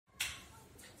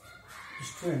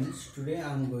Students, today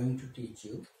I am going to teach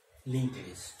you linked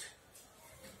list.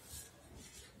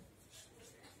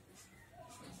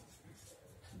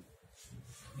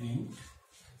 Linked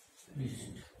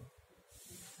list.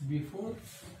 Before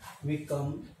we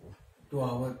come to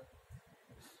our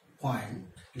point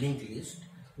linked list,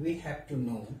 we have to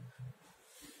know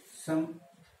some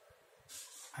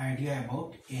idea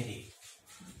about array.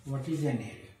 What is an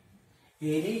array?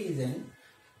 Array is an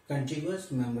contiguous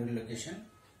memory location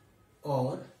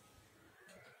or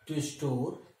to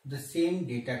store the same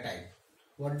data type.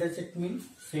 What does it mean?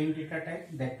 Same data type?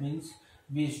 That means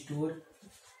we store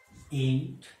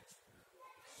int,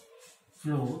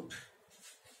 float,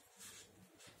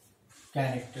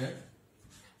 character.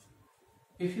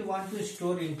 If you want to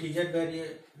store integer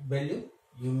value,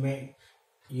 you may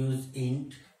use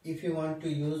int. If you want to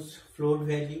use float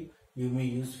value, you may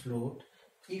use float.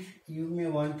 If you may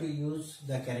want to use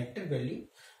the character value,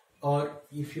 or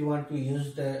if you want to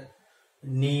use the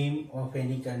name of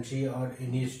any country or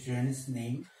any student's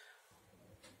name,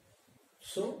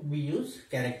 so we use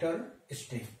character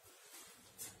string.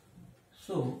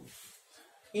 So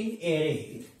in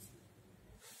array,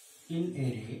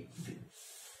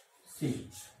 see,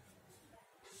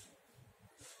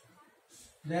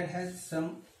 there has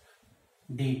some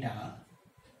data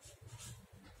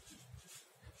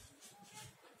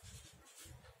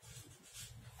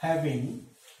having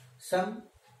some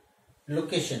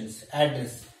locations,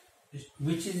 address,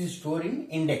 which is stored in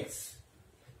index.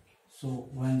 So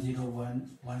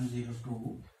 101,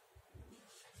 102,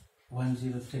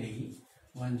 103,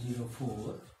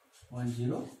 104,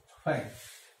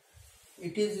 105.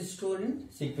 It is stored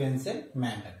in sequential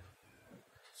manner.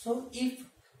 So if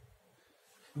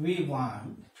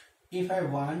I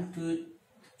want to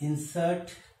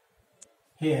insert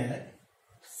here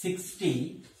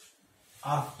 60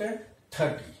 after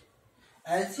 30.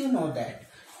 As you know that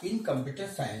in computer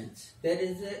science there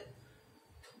is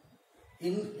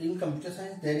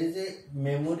a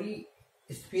memory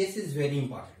space is very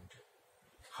important.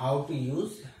 How to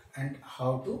use and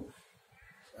how to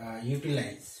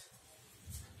utilize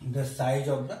the size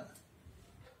of the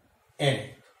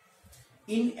array.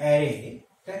 In array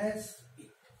there has,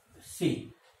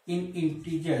 see, in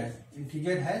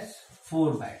integer has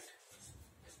 4 byte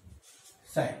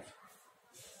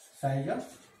size of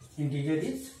integer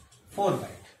is 4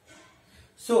 byte.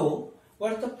 So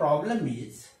what the problem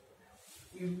is,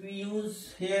 if we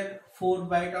use here 4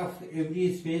 byte of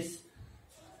every space,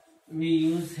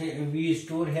 we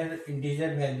store here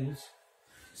integer values.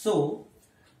 So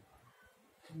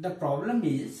the problem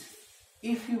is,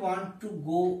 if you want to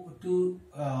go to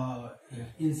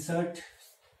insert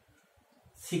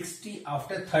 60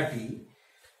 after 30,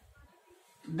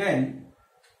 then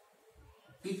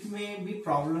it may be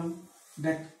problem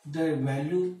that the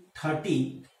value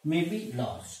 30 may be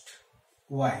lost.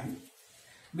 Why?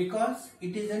 Because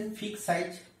it is a fixed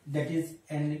size, that is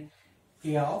an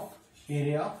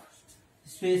area of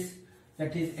space,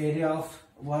 that is area of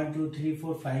 1 2 3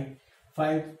 4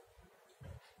 5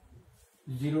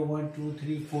 0 1 2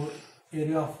 3 4,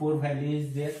 area of 4 value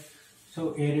is there.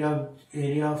 So area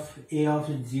of a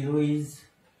of 0 is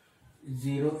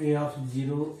 0, a of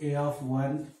 0, a of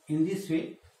 1, in this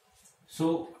way.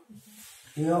 So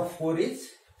a of 4 is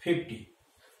 50.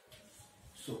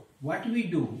 So what we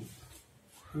do,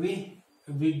 we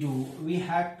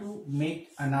have to make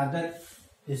another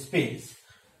space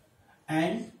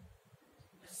and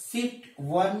shift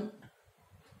one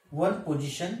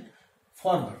position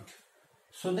forward,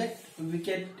 so that we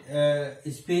get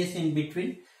space in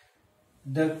between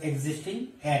the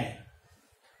existing array.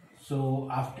 So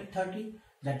after 30,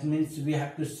 that means we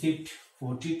have to shift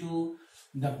 40 to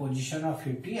the position of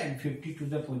 50 and 50 to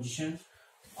the position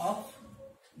of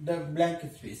the blank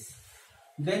space.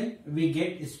 Then we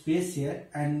get space here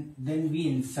and then we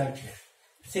insert here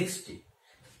 60.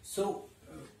 So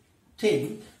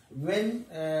think, when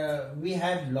we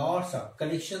have lots of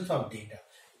collections of data,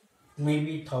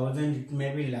 maybe 1000, it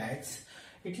may be lakhs,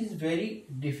 it is very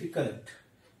difficult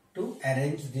to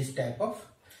arrange this type of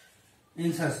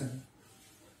insertion.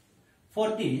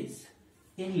 For this,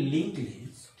 in linked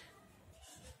list,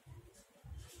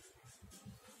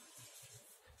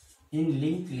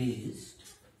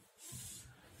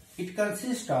 it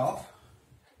consists of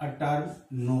a term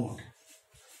node.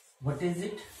 What is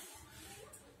it?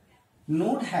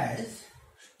 Node has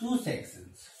two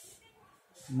sections.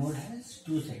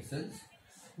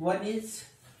 One is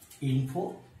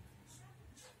info,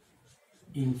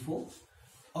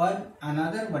 or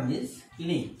another one is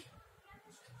link.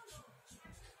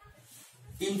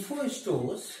 Info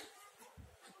stores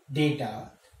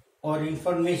data or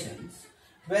informations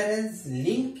whereas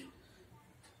link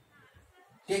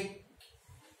take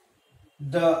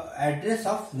the address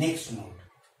of next node.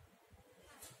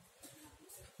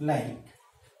 Like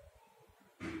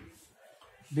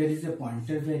there is a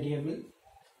pointer variable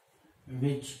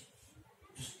which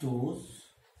stores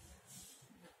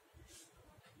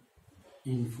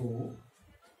info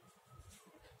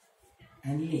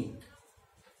and link.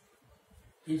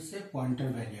 It's a pointer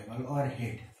variable or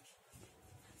head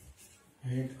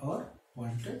or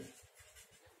pointer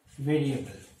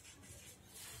variable.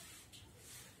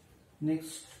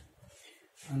 Next,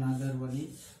 another one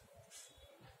is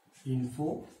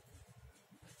info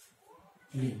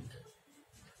link.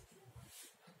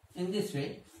 In this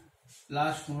way,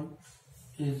 last node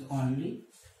is only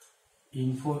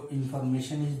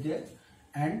information is there,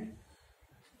 and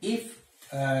if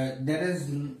there is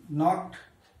not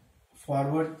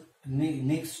forward,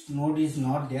 next node is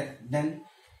not there, then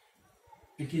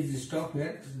it is stopped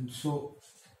here. So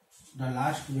the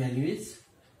last pointer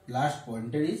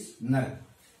is null.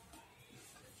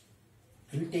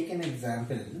 We take an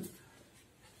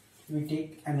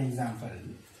example.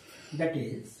 That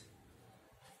is,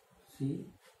 see,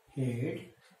 head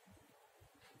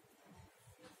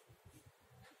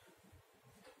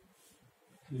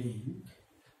link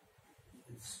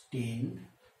is 10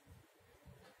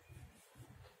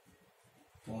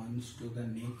 points to the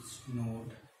next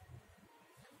node,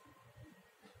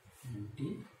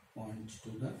 20 points to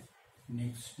the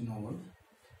next node,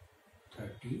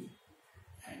 30,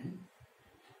 and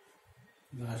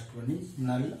last one is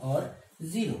null or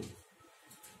 0.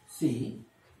 See,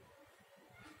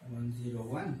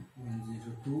 101,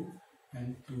 102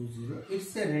 and 20.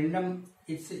 It's a random.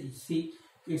 It's a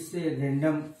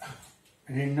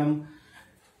random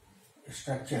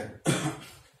structure.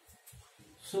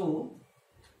 So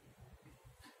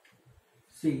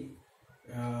see,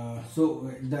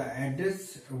 so the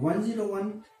address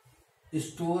 101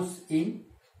 stores in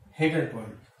header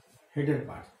part.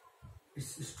 It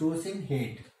stores in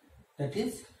head. That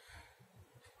is,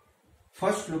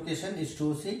 first location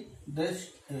stores in the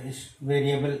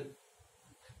variable,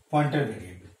 pointer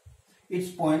variable.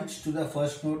 It points to the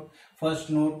first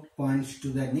node points to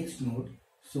the next node.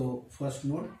 So first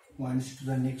node points to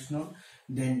the next node,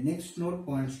 then next node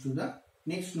points to the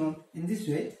next node. In this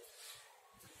way,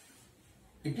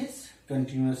 it is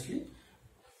continuously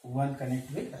one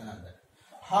connect with another.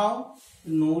 How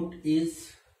node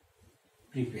is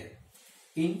prepared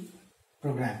in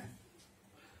programming?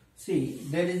 See,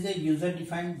 there is a user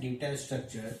defined data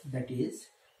structure, that is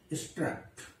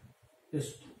struct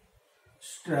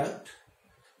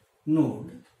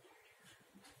node.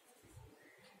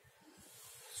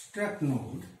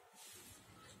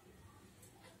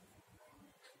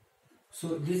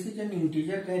 So this is an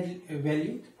integer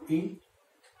value, int.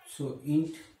 So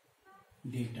int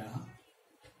data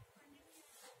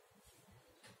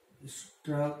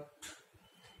struct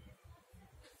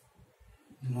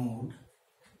node,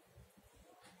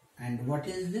 and what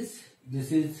is this?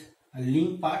 This is a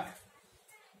link part,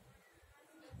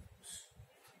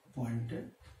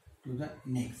 pointer to the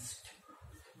next,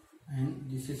 and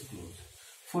this is close.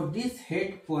 For this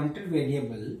head pointer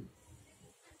variable,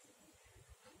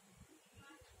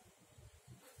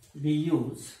 we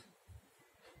use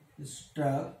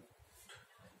struct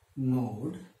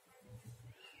node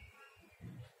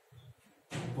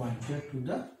pointer to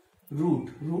the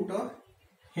root or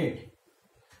head.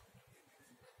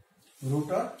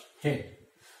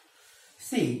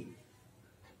 See,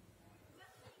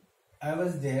 I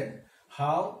was there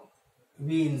how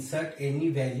we insert any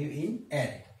value in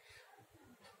array.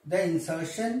 The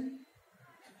insertion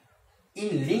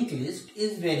in linked list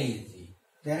is very easy.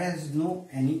 There is no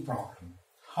any problem.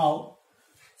 How?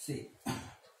 See,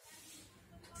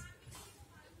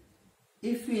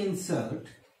 if we insert,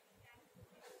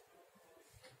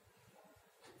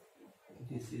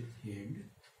 this is head,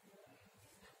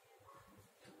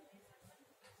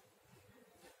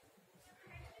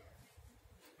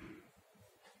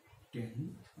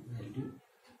 value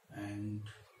and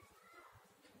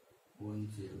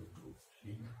 102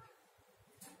 link.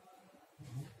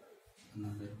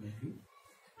 Another value,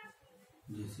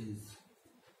 this is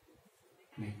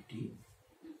 20,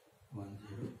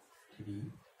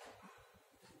 103,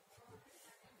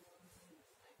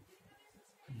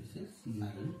 this is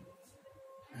null,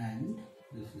 and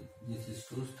this is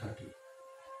stores 30.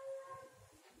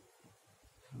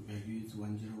 Value is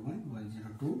 101,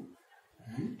 102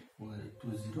 and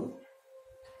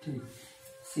 203.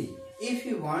 See, if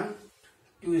you want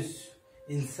to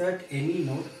insert any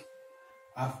node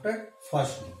after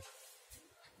first node,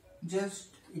 just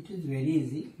it is very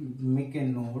easy. Make a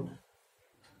node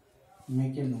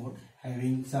make a node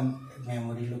having some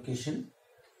memory location.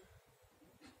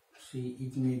 See,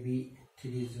 it may be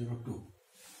 302.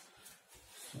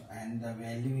 So, and the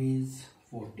value is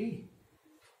 40.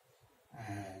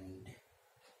 And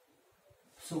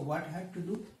so what I have to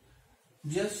do?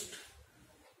 Just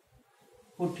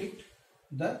put it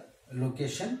the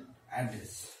location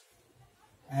address,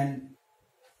 and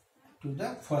to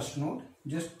the first node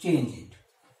just change it.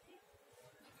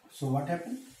 So what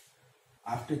happened?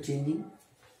 After changing,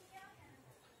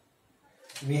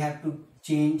 we have to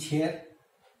change here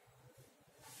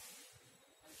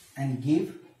and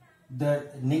give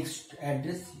the next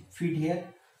address, feed here,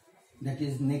 that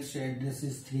is next address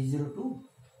is 302.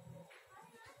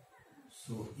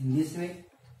 So in this way,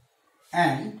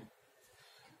 and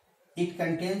it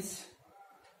contains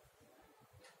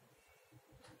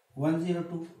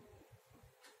 102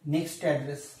 next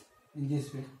address in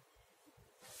this way.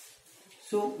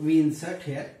 So we insert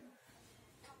here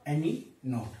any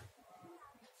node.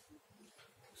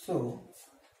 So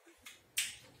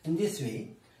in this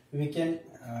way we can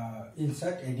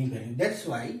insert any value. That's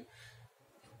why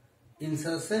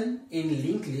insertion in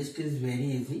linked list is very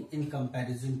easy in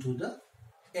comparison to the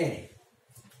array.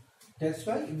 That's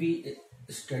why we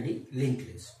study linked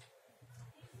list.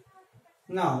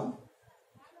 Now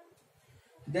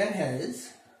there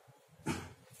has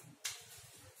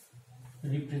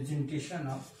representation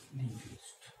of linked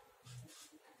list.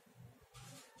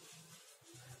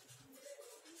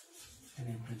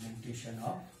 Representation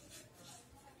of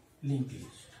linked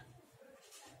list.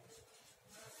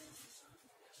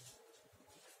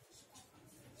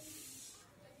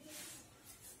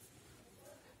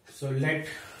 So let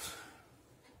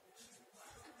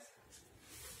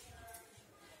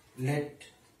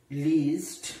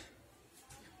list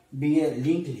be a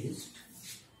linked list.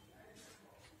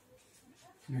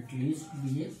 Let list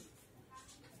be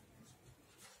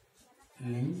a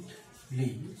linked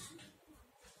list.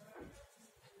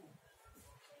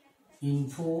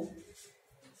 Info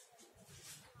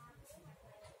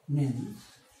means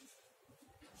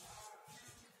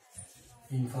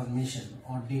information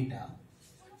or data.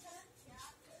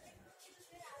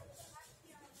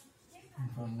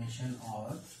 Information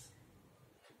or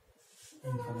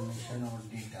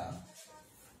data,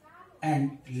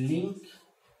 and link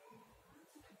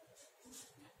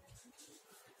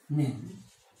means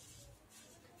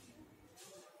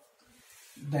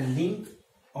the link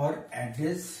or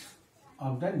address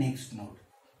of the next node.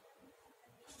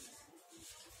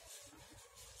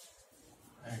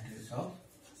 Address of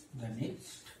the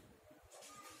next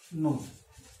node.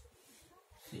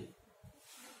 See.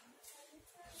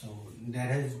 So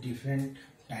there is different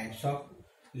types of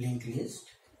linked list.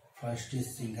 First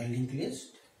is single linked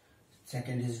list,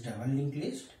 second is double linked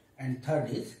list, and third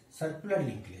is circular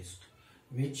linked list,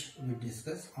 which we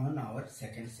discuss on our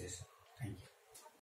second session. Thank you.